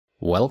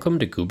Welcome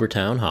to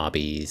Goobertown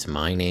Hobbies.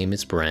 My name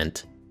is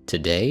Brent.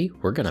 Today,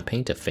 we're gonna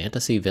paint a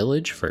fantasy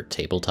village for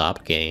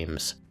tabletop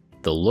games.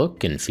 The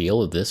look and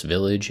feel of this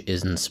village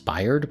is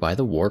inspired by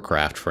the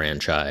Warcraft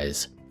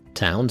franchise.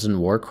 Towns in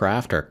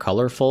Warcraft are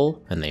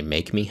colorful and they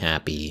make me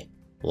happy.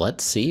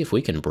 Let's see if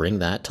we can bring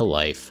that to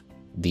life.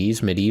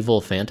 These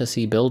medieval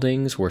fantasy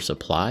buildings were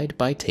supplied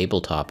by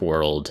Tabletop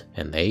World,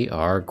 and they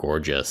are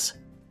gorgeous.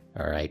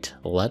 Alright,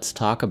 let's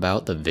talk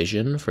about the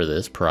vision for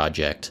this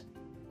project.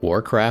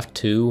 Warcraft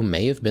 2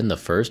 may have been the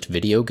first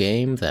video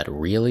game that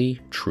really,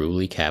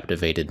 truly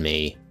captivated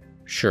me.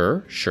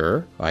 Sure,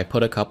 I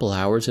put a couple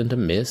hours into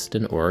Mist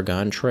and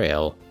Oregon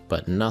Trail,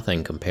 but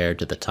nothing compared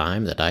to the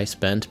time that I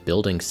spent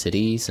building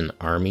cities and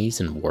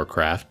armies in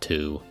Warcraft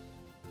 2.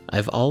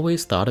 I've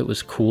always thought it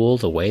was cool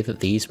the way that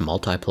these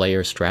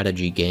multiplayer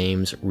strategy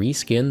games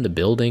reskin the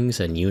buildings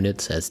and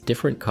units as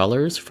different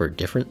colors for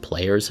different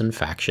players and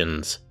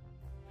factions.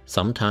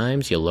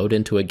 Sometimes you load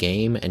into a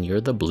game and you're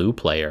the blue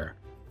player.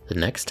 The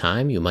next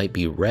time you might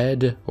be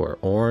red, or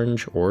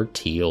orange, or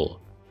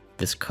teal.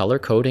 This color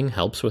coding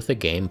helps with the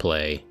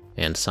gameplay,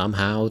 and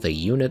somehow the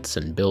units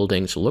and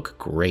buildings look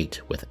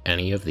great with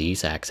any of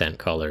these accent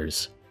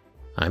colors.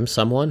 I'm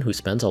someone who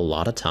spends a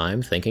lot of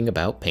time thinking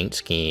about paint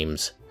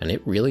schemes, and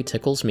it really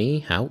tickles me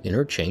how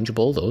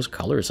interchangeable those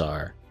colors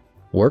are.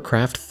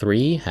 Warcraft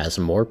 3 has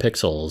more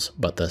pixels,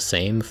 but the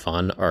same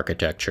fun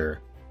architecture.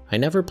 I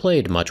never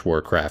played much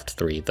Warcraft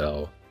 3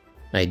 though.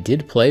 I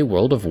did play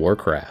World of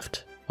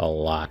Warcraft. A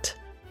lot.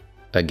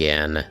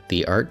 Again,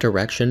 the art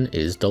direction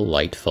is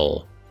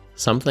delightful.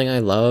 Something I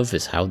love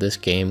is how this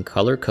game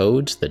color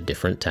codes the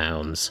different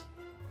towns.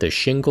 The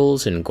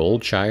shingles in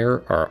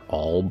Goldshire are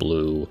all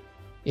blue.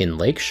 In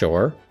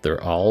Lakeshore,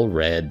 they're all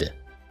red.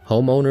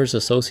 Homeowners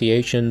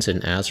associations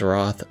in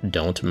Azeroth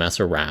don't mess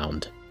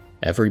around.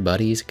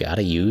 Everybody's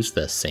gotta use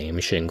the same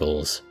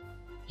shingles.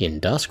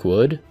 In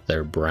Duskwood,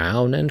 they're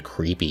brown and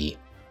creepy.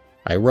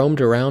 I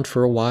roamed around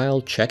for a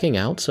while checking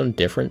out some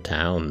different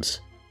towns.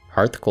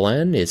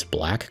 Hearthglen is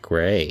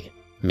black-gray.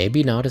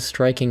 Maybe not as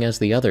striking as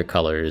the other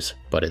colors,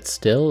 but it's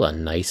still a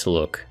nice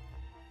look.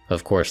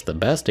 Of course, the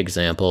best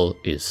example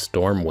is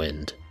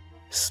Stormwind.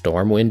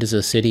 Stormwind is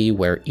a city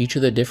where each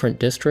of the different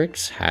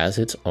districts has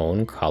its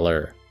own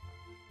color.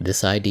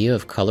 This idea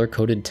of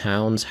color-coded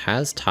towns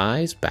has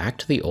ties back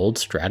to the old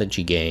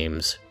strategy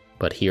games,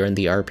 but here in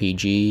the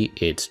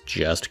RPG, it's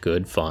just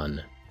good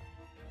fun.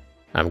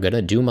 I'm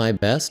gonna do my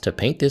best to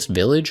paint this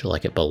village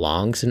like it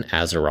belongs in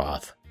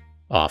Azeroth.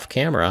 Off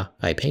camera,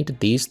 I painted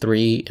these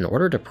three in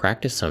order to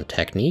practice some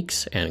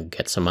techniques and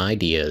get some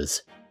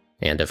ideas.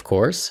 And of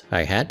course,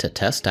 I had to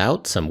test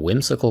out some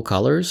whimsical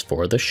colors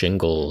for the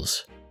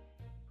shingles.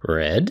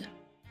 Red,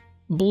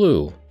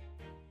 blue,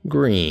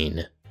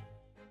 green.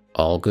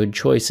 All good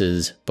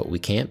choices, but we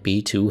can't be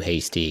too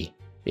hasty.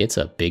 It's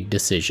a big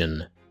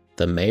decision.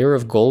 The mayor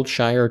of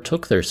Goldshire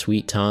took their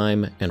sweet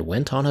time and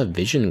went on a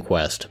vision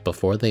quest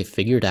before they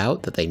figured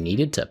out that they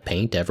needed to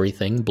paint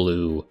everything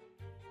blue.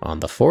 On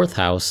the fourth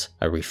house,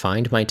 I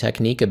refined my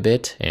technique a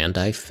bit and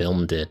I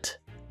filmed it.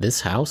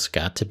 This house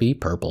got to be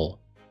purple.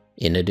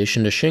 In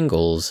addition to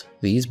shingles,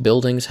 these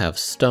buildings have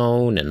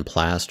stone and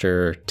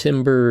plaster,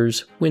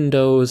 timbers,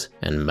 windows,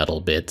 and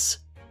metal bits.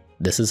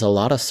 This is a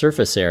lot of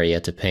surface area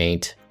to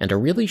paint, and a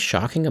really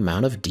shocking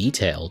amount of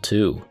detail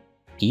too.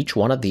 Each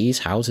one of these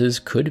houses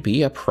could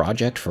be a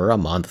project for a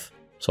month,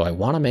 so I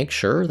want to make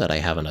sure that I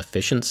have an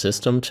efficient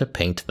system to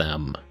paint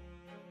them.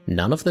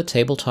 None of the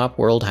Tabletop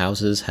World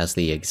houses has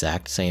the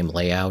exact same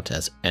layout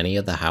as any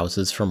of the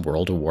houses from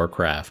World of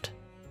Warcraft,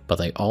 but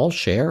they all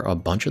share a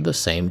bunch of the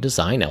same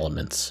design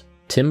elements.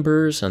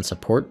 Timbers and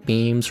support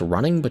beams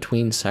running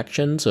between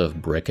sections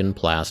of brick and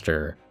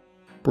plaster.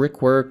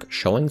 Brickwork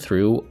showing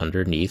through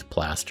underneath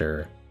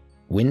plaster.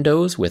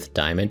 Windows with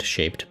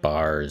diamond-shaped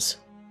bars.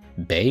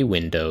 Bay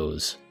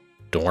windows.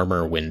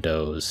 Dormer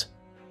windows.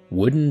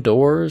 Wooden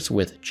doors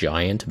with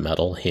giant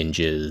metal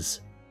hinges.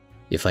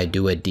 If I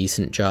do a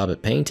decent job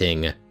at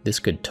painting, this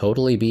could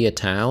totally be a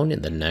town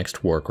in the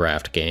next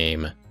Warcraft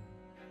game.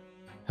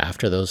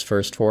 After those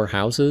first four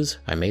houses,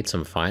 I made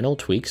some final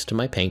tweaks to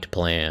my paint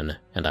plan,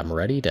 and I'm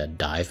ready to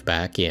dive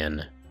back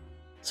in.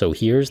 So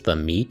here's the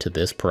meat of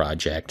this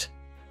project.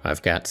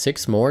 I've got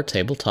 6 more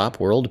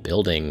Tabletop World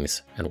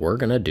buildings, and we're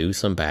gonna do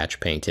some batch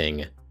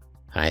painting.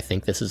 I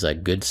think this is a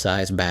good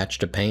size batch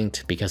to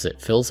paint because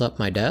it fills up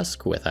my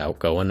desk without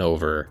going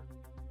over.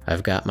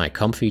 I've got my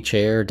comfy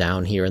chair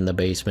down here in the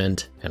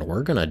basement, and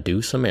we're gonna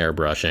do some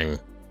airbrushing.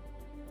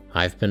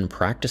 I've been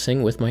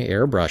practicing with my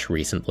airbrush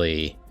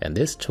recently, and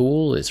this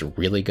tool is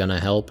really gonna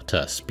help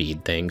to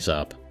speed things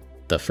up.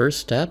 The first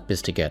step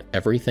is to get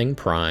everything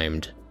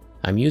primed.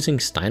 I'm using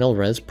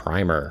Stynylrez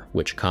Primer,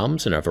 which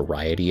comes in a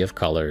variety of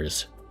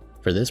colors.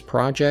 For this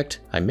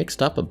project, I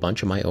mixed up a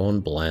bunch of my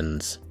own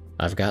blends.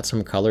 I've got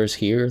some colors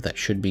here that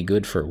should be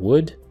good for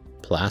wood,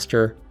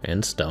 plaster,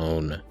 and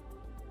stone.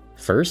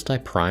 First, I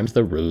primed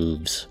the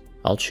roofs.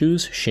 I'll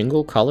choose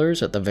shingle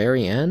colors at the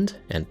very end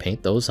and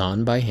paint those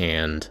on by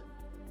hand.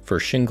 For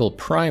shingle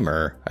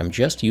primer, I'm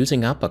just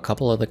using up a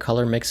couple of the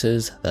color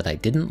mixes that I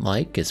didn't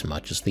like as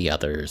much as the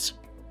others.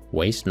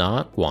 Waste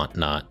not, want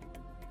not.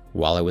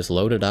 While I was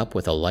loaded up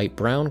with a light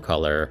brown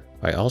color,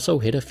 I also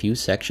hit a few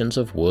sections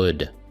of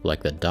wood,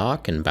 like the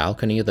dock and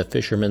balcony of the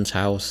fisherman's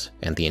house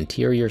and the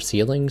interior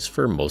ceilings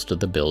for most of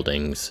the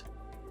buildings.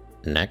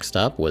 Next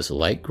up was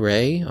light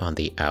gray on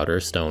the outer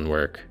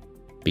stonework.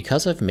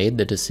 Because I've made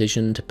the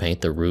decision to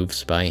paint the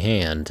roofs by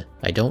hand,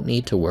 I don't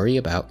need to worry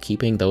about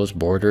keeping those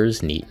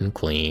borders neat and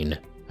clean.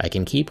 I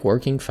can keep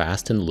working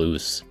fast and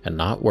loose, and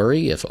not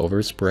worry if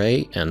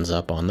overspray ends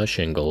up on the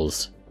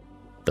shingles.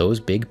 Those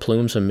big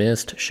plumes of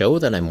mist show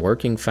that I'm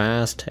working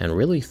fast and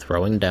really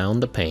throwing down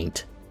the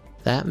paint.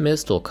 That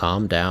mist will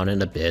calm down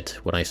in a bit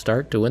when I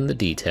start doing the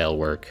detail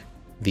work.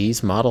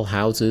 These model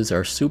houses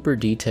are super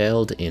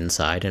detailed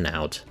inside and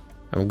out.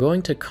 I'm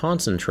going to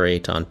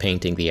concentrate on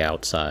painting the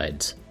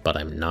outsides, but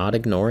I'm not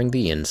ignoring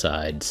the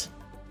insides.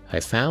 I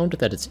found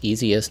that it's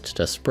easiest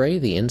to spray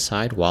the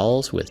inside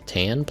walls with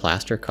tan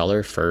plaster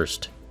color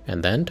first,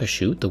 and then to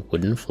shoot the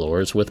wooden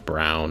floors with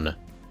brown.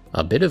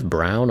 A bit of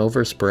brown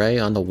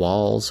overspray on the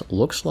walls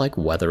looks like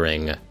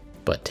weathering,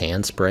 but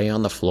tan spray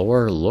on the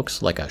floor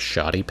looks like a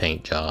shoddy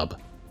paint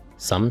job.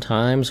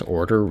 Sometimes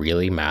order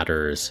really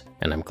matters,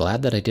 and I'm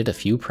glad that I did a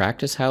few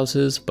practice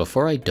houses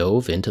before I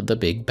dove into the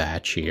big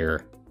batch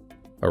here.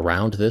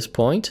 Around this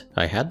point,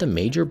 I had the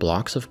major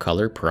blocks of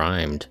color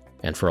primed,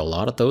 and for a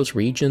lot of those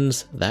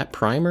regions, that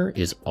primer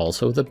is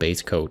also the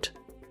base coat.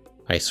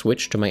 I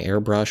switched to my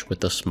airbrush with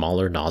the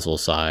smaller nozzle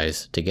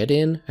size to get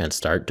in and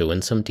start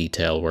doing some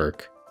detail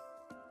work.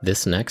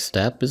 This next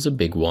step is a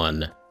big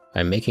one.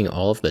 I'm making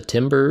all of the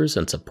timbers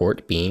and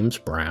support beams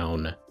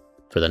brown.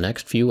 For the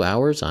next few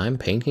hours, I'm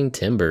painting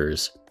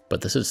timbers,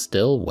 but this is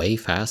still way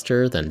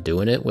faster than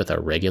doing it with a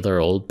regular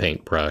old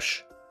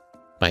paintbrush.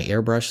 My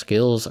airbrush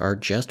skills are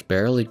just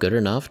barely good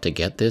enough to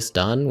get this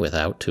done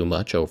without too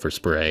much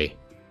overspray.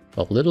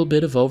 A little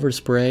bit of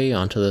overspray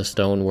onto the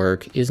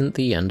stonework isn't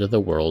the end of the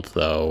world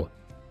though.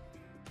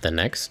 The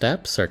next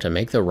steps are to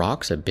make the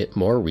rocks a bit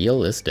more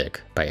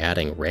realistic by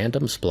adding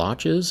random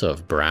splotches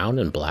of brown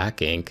and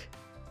black ink.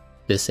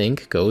 This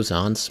ink goes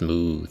on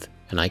smooth,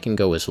 and I can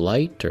go as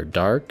light or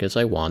dark as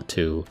I want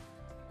to.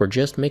 We're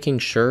just making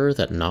sure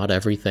that not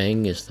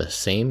everything is the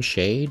same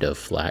shade of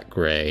flat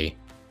gray.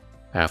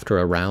 After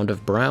a round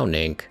of brown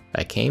ink,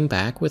 I came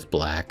back with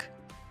black.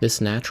 This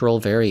natural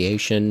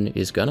variation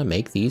is gonna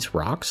make these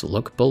rocks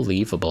look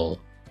believable.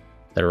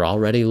 They're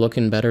already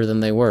looking better than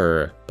they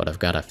were, but I've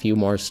got a few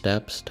more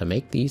steps to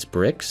make these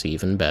bricks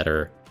even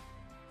better.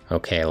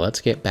 Okay, let's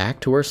get back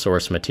to our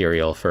source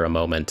material for a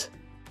moment.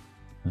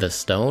 The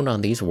stone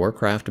on these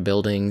Warcraft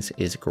buildings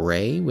is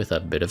gray with a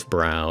bit of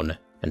brown,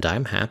 and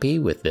I'm happy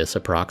with this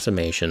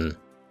approximation.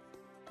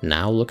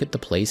 Now look at the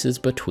places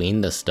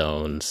between the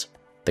stones.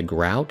 The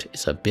grout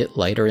is a bit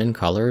lighter in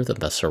color than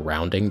the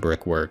surrounding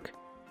brickwork.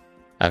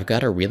 I've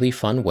got a really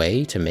fun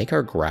way to make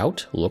our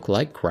grout look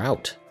like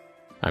grout.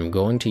 I'm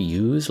going to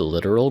use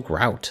literal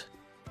grout.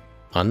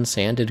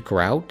 Unsanded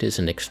grout is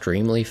an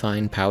extremely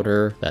fine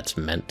powder that's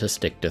meant to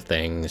stick to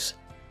things.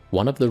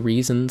 One of the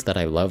reasons that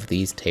I love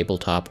these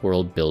Tabletop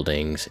World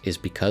buildings is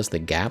because the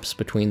gaps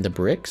between the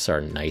bricks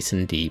are nice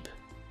and deep.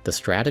 The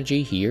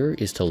strategy here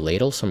is to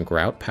ladle some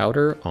grout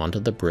powder onto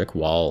the brick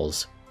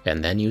walls,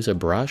 and then use a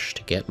brush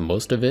to get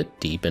most of it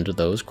deep into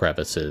those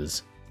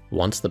crevices.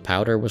 Once the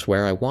powder was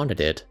where I wanted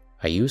it,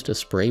 I used a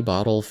spray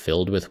bottle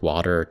filled with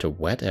water to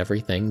wet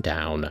everything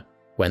down.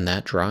 When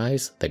that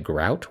dries, the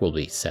grout will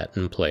be set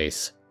in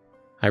place.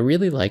 I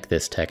really like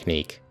this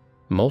technique.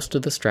 Most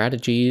of the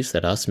strategies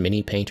that us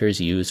mini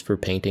painters use for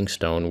painting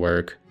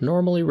stonework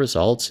normally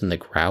results in the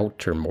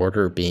grout or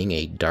mortar being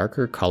a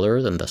darker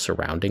color than the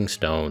surrounding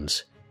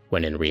stones,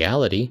 when in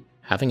reality,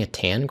 having a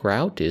tan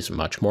grout is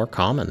much more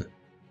common.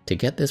 To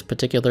get this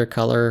particular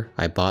color,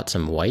 I bought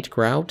some white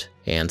grout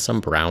and some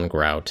brown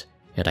grout,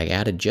 and I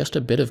added just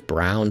a bit of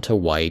brown to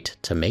white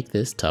to make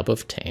this tub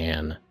of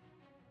tan.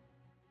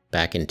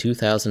 Back in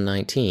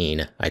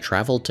 2019, I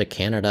traveled to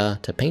Canada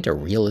to paint a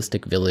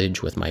realistic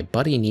village with my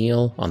buddy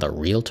Neil on the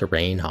Real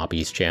Terrain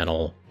Hobbies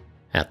channel.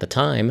 At the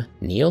time,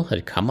 Neil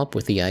had come up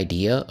with the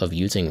idea of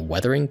using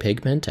weathering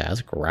pigment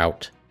as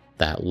grout.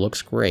 That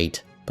looks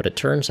great, but it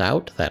turns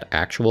out that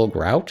actual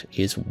grout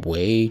is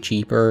way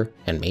cheaper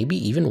and maybe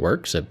even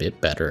works a bit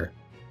better.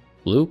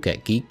 Luke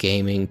at Geek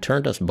Gaming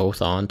turned us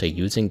both on to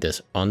using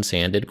this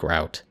unsanded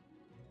grout.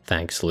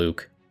 Thanks,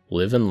 Luke.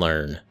 Live and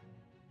learn.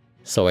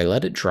 So I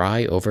let it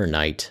dry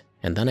overnight,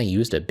 and then I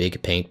used a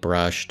big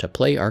paintbrush to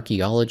play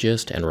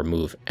archaeologist and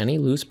remove any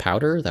loose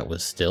powder that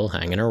was still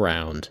hanging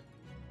around.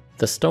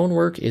 The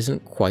stonework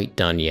isn't quite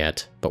done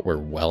yet, but we're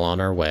well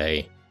on our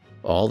way.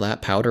 All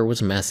that powder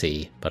was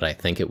messy, but I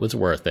think it was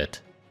worth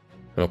it.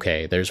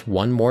 Okay, there's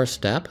one more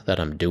step that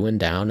I'm doing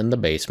down in the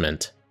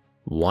basement.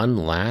 One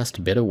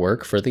last bit of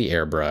work for the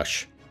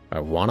airbrush. I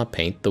want to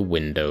paint the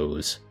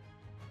windows.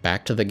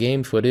 Back to the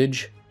game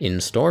footage. In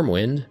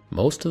Stormwind,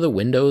 most of the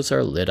windows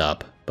are lit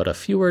up, but a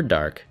few are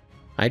dark.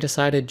 I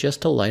decided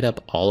just to light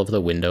up all of the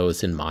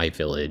windows in my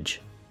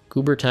village.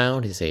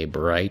 Goobertown is a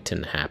bright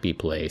and happy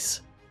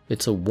place.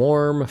 It's a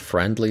warm,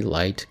 friendly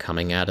light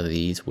coming out of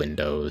these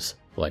windows.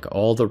 like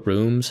all the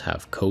rooms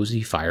have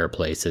cozy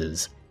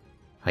fireplaces.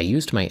 I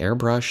used my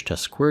airbrush to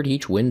squirt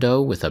each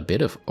window with a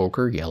bit of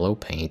ochre yellow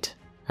paint.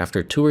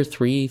 After 2 or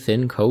 3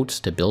 thin coats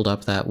to build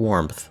up that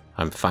warmth,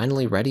 I'm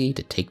finally ready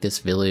to take this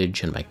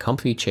village and my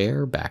comfy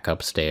chair back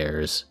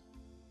upstairs.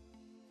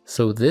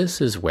 So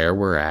this is where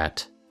we're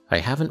at. I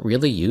haven't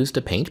really used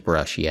a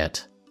paintbrush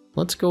yet.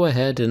 Let's go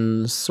ahead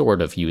and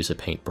sort of use a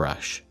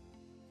paintbrush.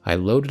 I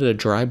loaded a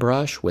dry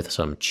brush with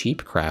some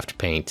cheap craft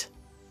paint.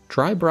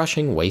 Dry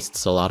brushing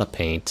wastes a lot of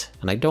paint,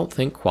 and I don't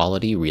think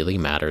quality really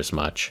matters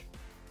much.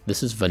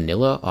 This is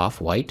Vanilla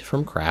Off-White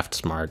from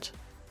Craftsmart.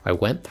 I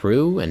went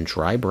through and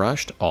dry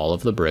brushed all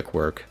of the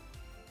brickwork.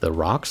 The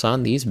rocks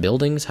on these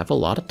buildings have a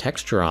lot of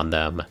texture on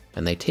them,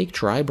 and they take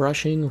dry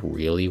brushing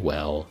really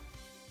well.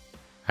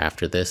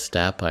 After this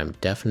step, I'm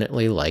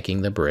definitely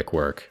liking the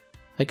brickwork.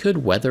 I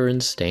could weather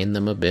and stain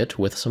them a bit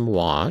with some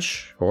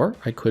wash, or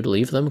I could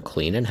leave them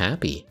clean and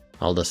happy.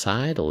 I'll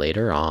decide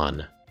later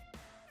on.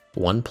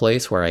 One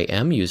place where I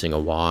am using a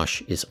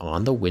wash is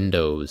on the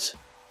windows.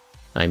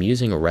 I'm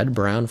using a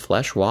red-brown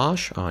flesh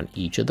wash on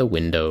each of the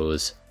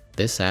windows.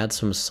 This adds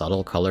some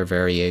subtle color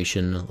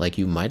variation like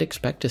you might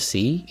expect to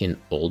see in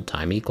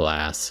old-timey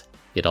glass.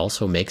 It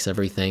also makes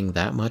everything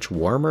that much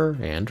warmer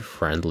and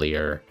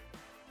friendlier.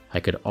 I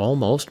could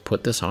almost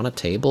put this on a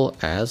table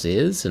as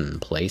is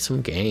and play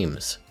some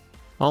games.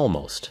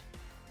 Almost.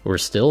 We're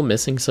still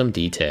missing some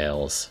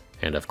details.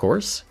 And of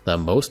course, the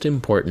most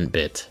important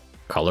bit,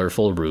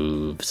 colorful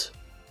roofs.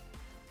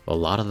 A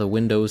lot of the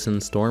windows in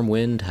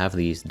Stormwind have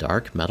these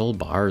dark metal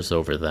bars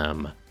over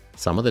them.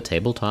 Some of the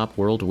Tabletop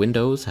World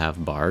windows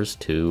have bars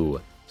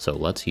too, so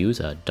let's use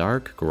a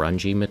dark,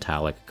 grungy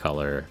metallic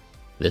color.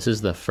 This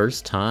is the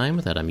first time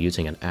that I'm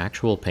using an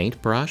actual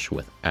paintbrush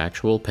with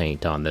actual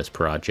paint on this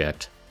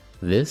project.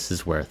 This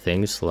is where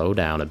things slow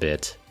down a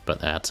bit, but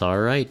that's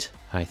alright.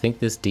 I think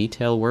this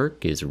detail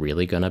work is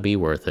really gonna be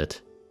worth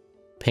it.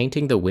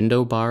 Painting the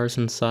window bars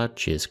and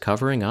such is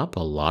covering up a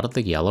lot of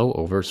the yellow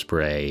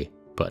overspray,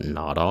 but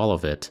not all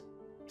of it.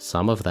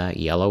 Some of that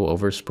yellow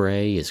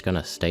overspray is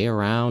gonna stay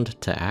around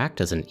to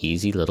act as an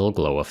easy little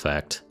glow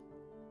effect.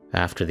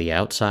 After the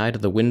outside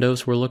of the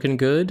windows were looking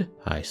good,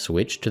 I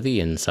switched to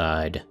the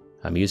inside.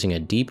 I'm using a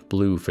deep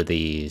blue for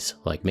these,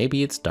 like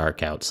maybe it's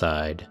dark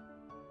outside.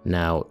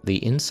 Now,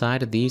 the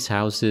inside of these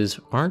houses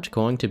aren't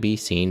going to be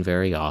seen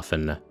very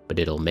often, but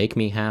it'll make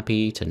me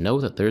happy to know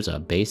that there's a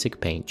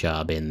basic paint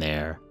job in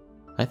there.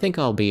 I think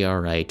I'll be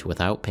alright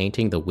without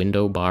painting the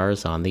window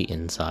bars on the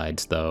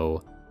insides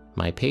though.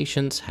 My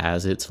patience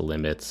has its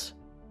limits.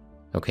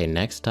 Okay,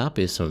 next up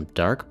is some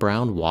dark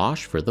brown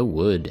wash for the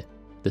wood.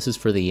 This is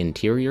for the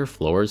interior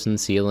floors and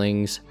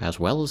ceilings,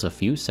 as well as a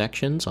few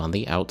sections on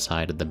the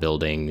outside of the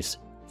buildings.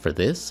 For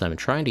this, I'm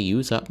trying to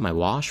use up my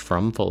wash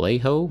from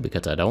Vallejo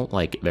because I don't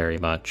like it very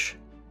much.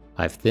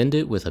 I've thinned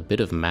it with a bit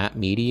of matte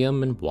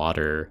medium and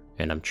water,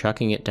 and I'm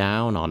chucking it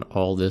down on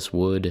all this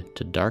wood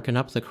to darken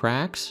up the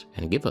cracks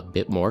and give a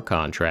bit more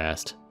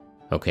contrast.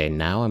 Okay,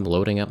 now I'm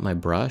loading up my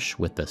brush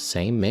with the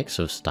same mix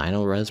of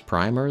Stynylrez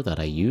primer that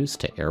I used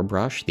to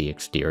airbrush the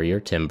exterior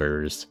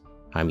timbers.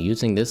 I'm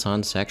using this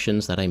on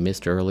sections that I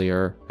missed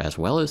earlier, as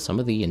well as some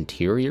of the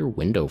interior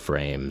window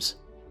frames.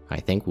 I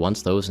think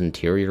once those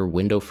interior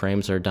window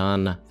frames are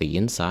done, the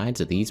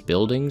insides of these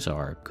buildings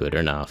are good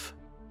enough.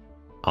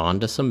 On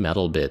to some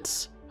metal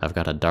bits. I've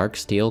got a dark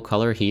steel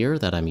color here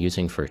that I'm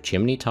using for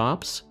chimney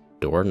tops,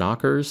 door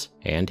knockers,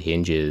 and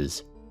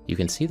hinges. You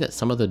can see that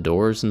some of the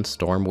doors in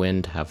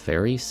Stormwind have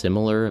very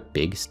similar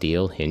big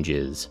steel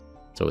hinges,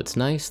 so it's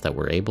nice that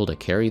we're able to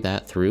carry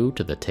that through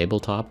to the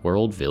Tabletop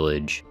World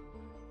village.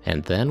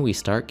 And then we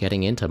start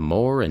getting into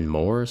more and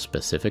more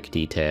specific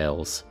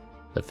details.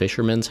 The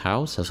fisherman's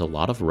house has a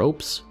lot of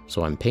ropes,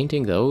 so I'm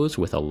painting those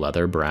with a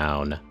leather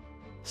brown.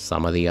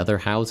 Some of the other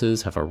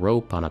houses have a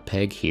rope on a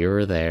peg here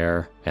or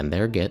there, and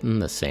they're getting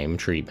the same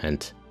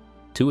treatment.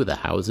 2 of the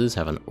houses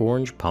have an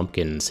orange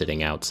pumpkin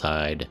sitting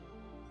outside.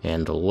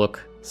 And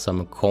look,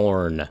 some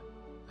corn.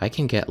 I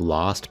can get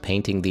lost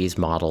painting these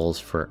models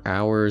for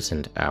hours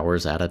and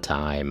hours at a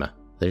time.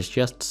 There's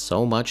just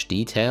so much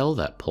detail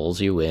that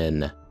pulls you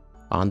in.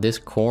 On this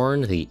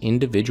corn, the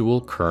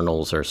individual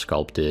kernels are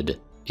sculpted.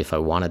 If I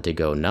wanted to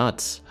go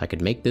nuts, I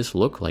could make this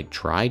look like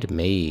dried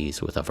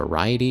maize with a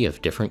variety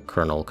of different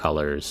kernel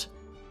colors.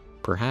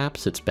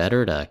 Perhaps it's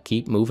better to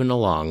keep moving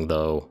along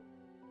though.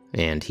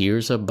 And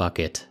here's a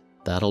bucket.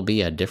 That'll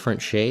be a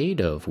different shade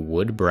of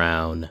wood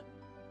brown.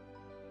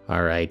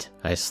 Alright,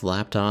 I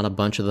slapped on a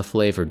bunch of the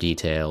flavor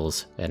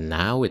details, and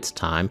now it's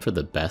time for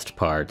the best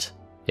part.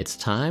 It's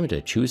time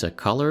to choose a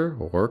color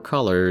or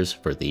colors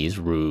for these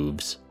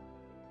roofs.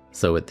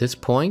 So at this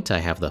point, I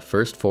have the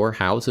first 4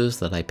 houses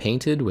that I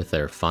painted with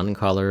their fun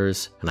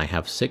colors, and I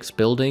have 6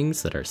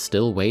 buildings that are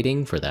still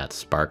waiting for that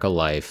spark of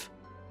life.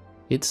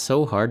 It's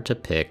so hard to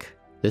pick.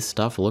 This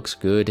stuff looks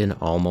good in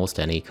almost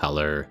any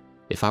color.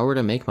 If I were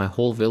to make my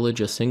whole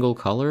village a single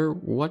color,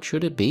 what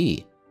should it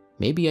be?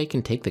 Maybe I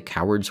can take the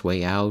coward's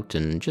way out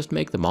and just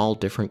make them all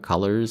different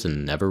colors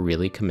and never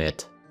really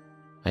commit.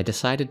 I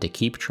decided to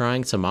keep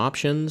trying some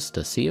options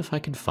to see if I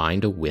could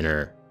find a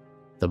winner.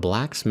 The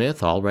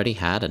blacksmith already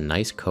had a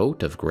nice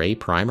coat of gray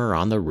primer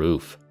on the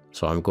roof,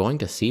 so I'm going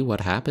to see what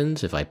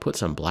happens if I put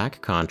some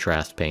black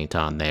contrast paint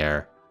on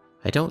there.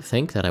 I don't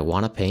think that I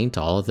want to paint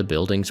all of the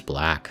buildings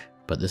black,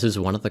 but this is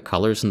one of the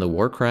colors in the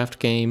Warcraft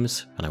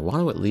games, and I want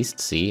to at least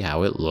see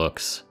how it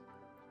looks.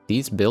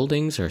 These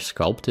buildings are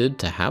sculpted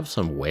to have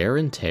some wear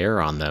and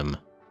tear on them.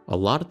 A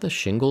lot of the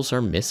shingles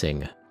are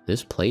missing.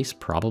 This place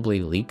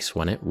probably leaks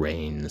when it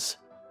rains.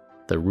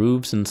 The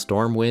roofs in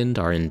Stormwind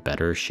are in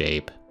better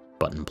shape,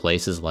 but in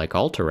places like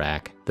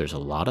Alterac, there's a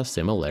lot of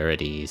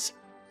similarities.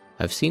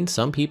 I've seen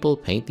some people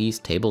paint these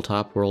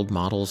Tabletop World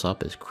models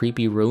up as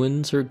creepy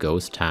ruins or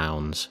ghost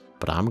towns,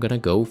 but I'm gonna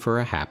go for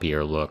a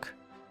happier look.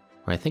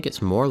 I think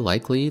it's more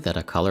likely that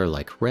a color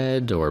like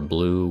red or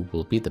blue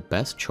will be the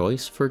best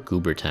choice for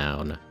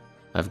Goobertown.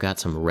 I've got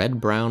some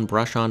red-brown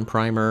brush-on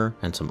primer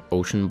and some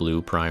ocean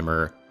blue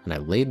primer, and I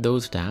laid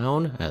those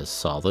down as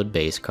solid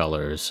base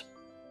colors.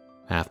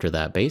 After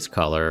that base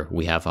color,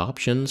 we have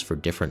options for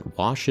different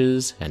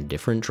washes and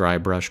different dry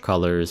brush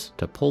colors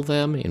to pull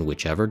them in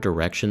whichever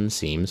direction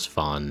seems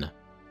fun.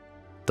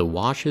 The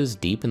washes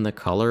deepen the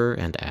color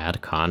and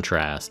add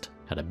contrast,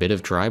 and a bit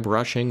of dry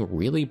brushing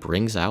really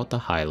brings out the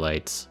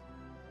highlights.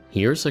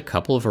 Here's a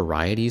couple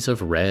varieties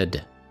of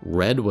red.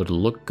 Red would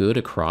look good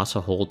across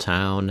a whole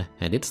town,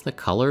 and it's the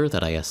color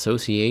that I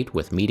associate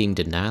with meeting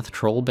Denath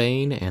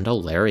Trollbane and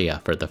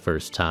Alaria for the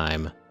first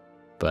time.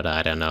 But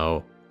I don't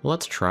know.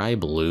 Let's try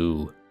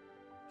blue.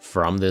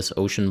 From this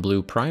ocean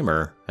blue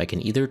primer, I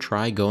can either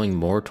try going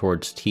more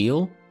towards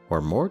teal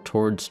or more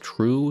towards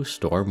true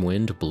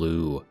Stormwind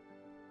blue.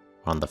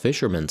 On the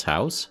fisherman's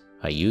house,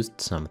 I used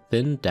some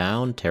thinned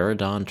down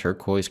Pterodon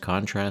turquoise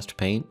contrast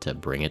paint to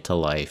bring it to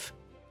life.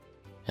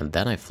 And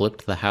then I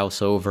flipped the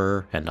house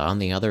over, and on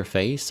the other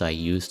face I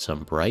used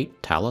some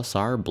bright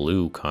Talisar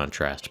blue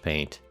contrast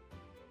paint.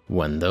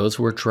 When those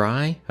were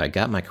dry, I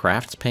got my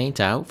crafts paint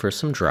out for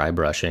some dry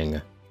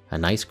brushing. A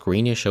nice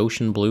greenish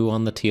ocean blue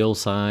on the teal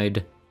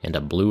side, and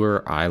a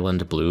bluer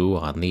island blue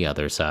on the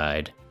other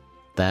side.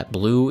 That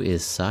blue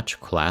is such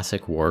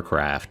classic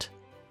Warcraft.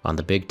 On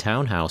the big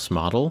townhouse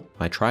model,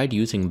 I tried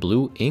using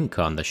blue ink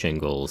on the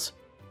shingles.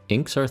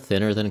 Inks are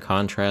thinner than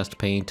contrast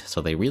paint, so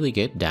they really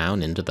get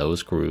down into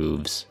those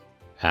grooves.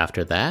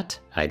 After that,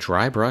 I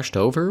dry brushed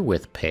over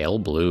with pale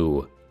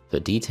blue. The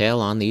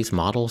detail on these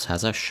models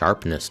has a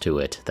sharpness to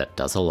it that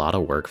does a lot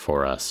of work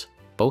for us,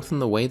 both in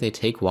the way they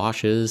take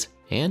washes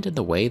and in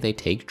the way they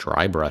take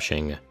dry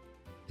brushing.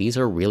 These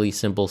are really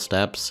simple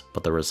steps,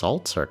 but the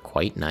results are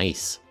quite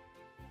nice.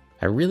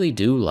 I really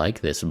do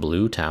like this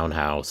blue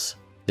townhouse.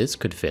 This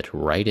could fit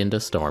right into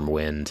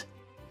Stormwind.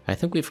 I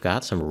think we've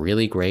got some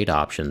really great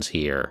options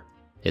here.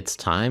 It's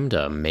time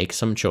to make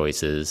some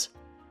choices.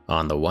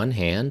 On the one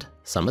hand,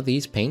 some of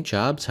these paint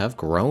jobs have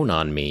grown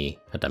on me,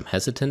 and I'm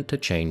hesitant to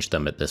change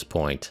them at this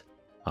point.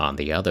 On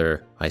the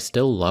other, I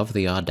still love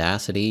the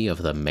audacity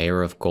of the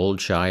Mayor of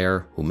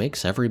Goldshire, who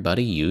makes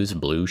everybody use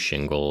blue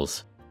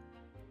shingles.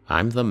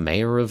 I'm the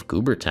Mayor of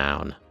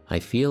Goobertown. I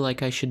feel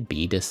like I should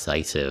be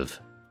decisive.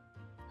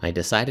 I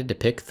decided to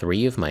pick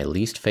 3 of my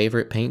least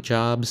favorite paint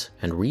jobs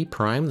and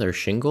reprime their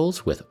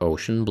shingles with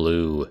ocean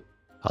blue.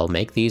 I'll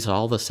make these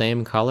all the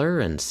same color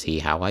and see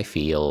how I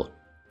feel.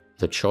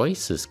 The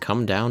choice has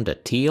come down to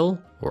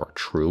teal or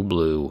true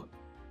blue.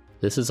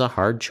 This is a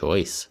hard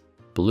choice.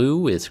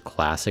 Blue is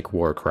classic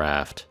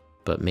Warcraft,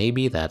 but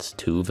maybe that's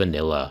too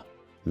vanilla.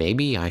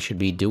 Maybe I should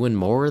be doing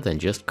more than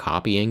just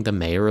copying the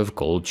Mayor of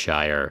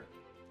Goldshire.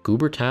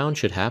 Goobertown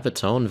should have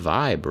its own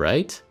vibe,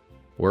 right?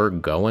 We're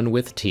going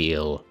with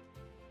teal.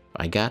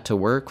 I got to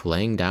work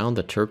laying down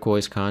the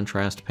turquoise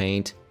contrast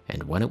paint,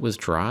 and when it was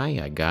dry,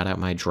 I got out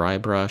my dry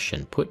brush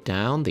and put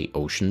down the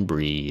ocean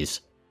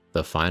breeze.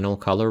 The final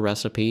color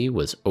recipe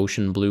was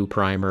ocean blue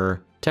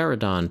primer,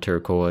 Pterodon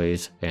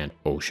turquoise, and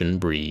ocean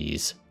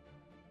breeze.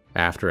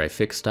 After I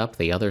fixed up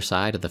the other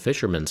side of the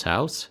fisherman's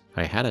house,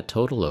 I had a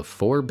total of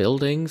 4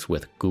 buildings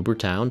with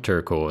Goobertown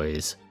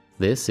turquoise.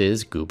 This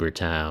is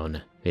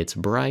Goobertown. It's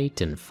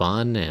bright and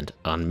fun and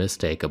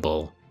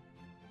unmistakable.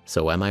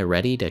 So am I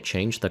ready to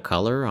change the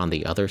color on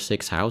the other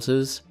 6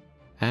 houses?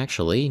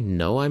 Actually,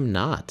 no I'm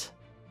not.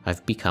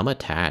 I've become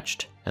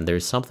attached, and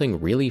there's something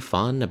really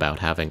fun about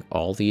having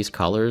all these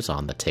colors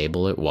on the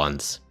table at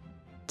once.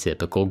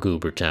 Typical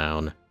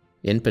Goobertown.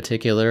 In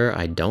particular,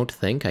 I don't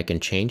think I can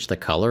change the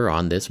color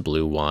on this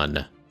blue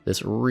one.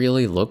 This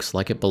really looks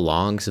like it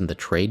belongs in the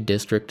trade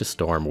district of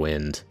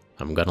Stormwind.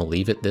 I'm gonna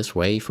leave it this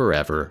way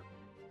forever.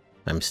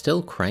 I'm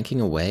still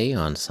cranking away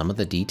on some of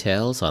the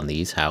details on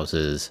these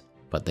houses,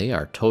 but they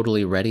are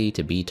totally ready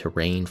to be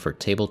terrain for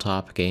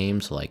tabletop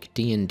games like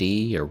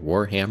D&D or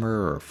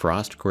Warhammer or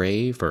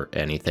Frostgrave or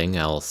anything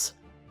else.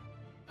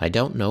 I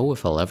don't know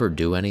if I'll ever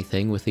do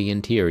anything with the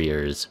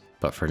interiors,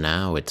 but for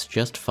now it's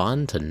just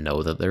fun to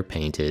know that they're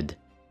painted.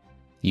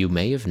 You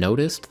may have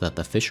noticed that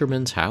the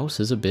fisherman's house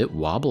is a bit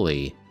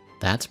wobbly.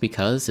 That's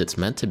because it's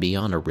meant to be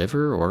on a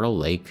river or a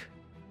lake.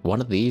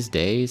 One of these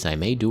days I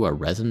may do a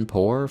resin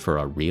pour for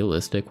a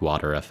realistic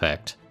water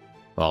effect.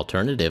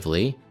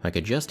 Alternatively, I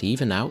could just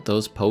even out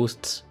those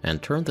posts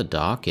and turn the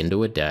dock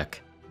into a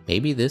deck.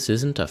 Maybe this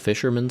isn't a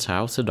fisherman's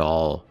house at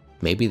all.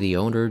 Maybe the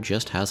owner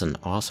just has an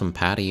awesome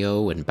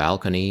patio and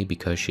balcony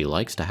because she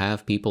likes to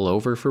have people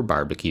over for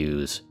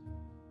barbecues.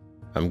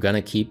 I'm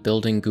gonna keep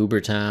building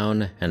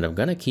Goobertown, and I'm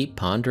gonna keep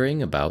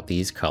pondering about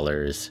these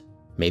colors.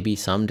 Maybe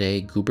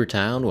someday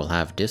Goobertown will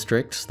have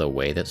districts the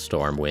way that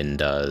Stormwind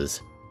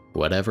does.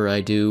 Whatever I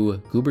do,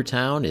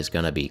 Goobertown is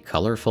gonna be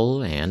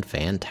colorful and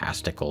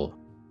fantastical.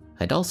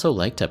 I'd also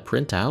like to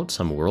print out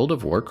some World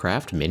of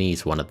Warcraft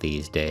minis one of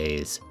these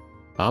days.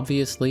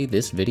 Obviously,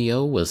 this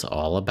video was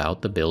all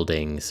about the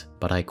buildings,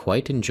 but I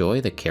quite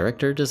enjoy the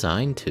character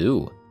design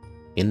too.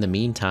 In the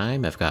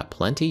meantime, I've got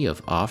plenty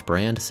of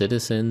off-brand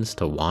citizens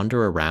to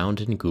wander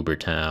around in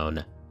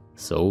Goobertown.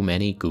 So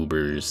many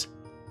goobers.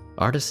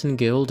 Artisan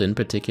Guild in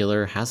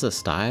particular has a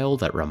style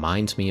that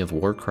reminds me of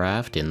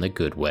Warcraft in the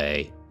good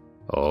way.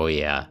 Oh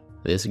yeah,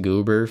 this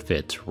goober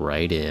fits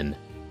right in.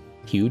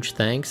 Huge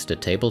thanks to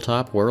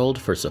Tabletop World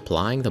for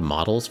supplying the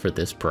models for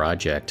this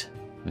project.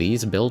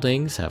 These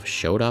buildings have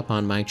showed up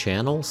on my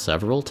channel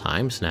several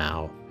times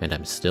now, and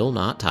I'm still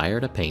not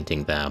tired of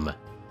painting them.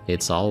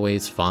 It's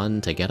always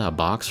fun to get a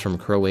box from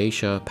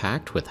Croatia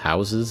packed with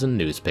houses and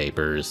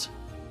newspapers.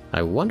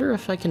 I wonder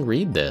if I can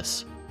read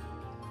this.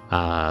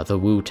 Ah, the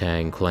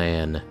Wu-Tang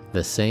Clan,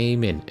 the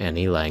same in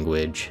any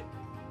language.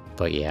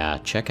 But yeah,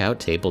 check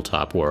out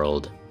Tabletop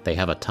World. They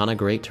have a ton of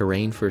great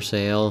terrain for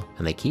sale,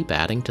 and they keep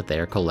adding to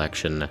their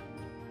collection.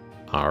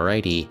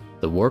 Alrighty,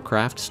 the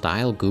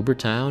Warcraft-style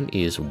Goobertown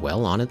is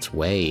well on its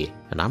way,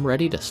 and I'm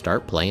ready to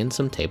start playing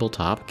some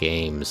tabletop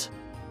games.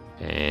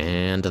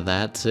 And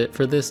that's it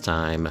for this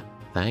time.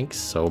 Thanks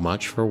so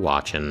much for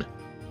watching.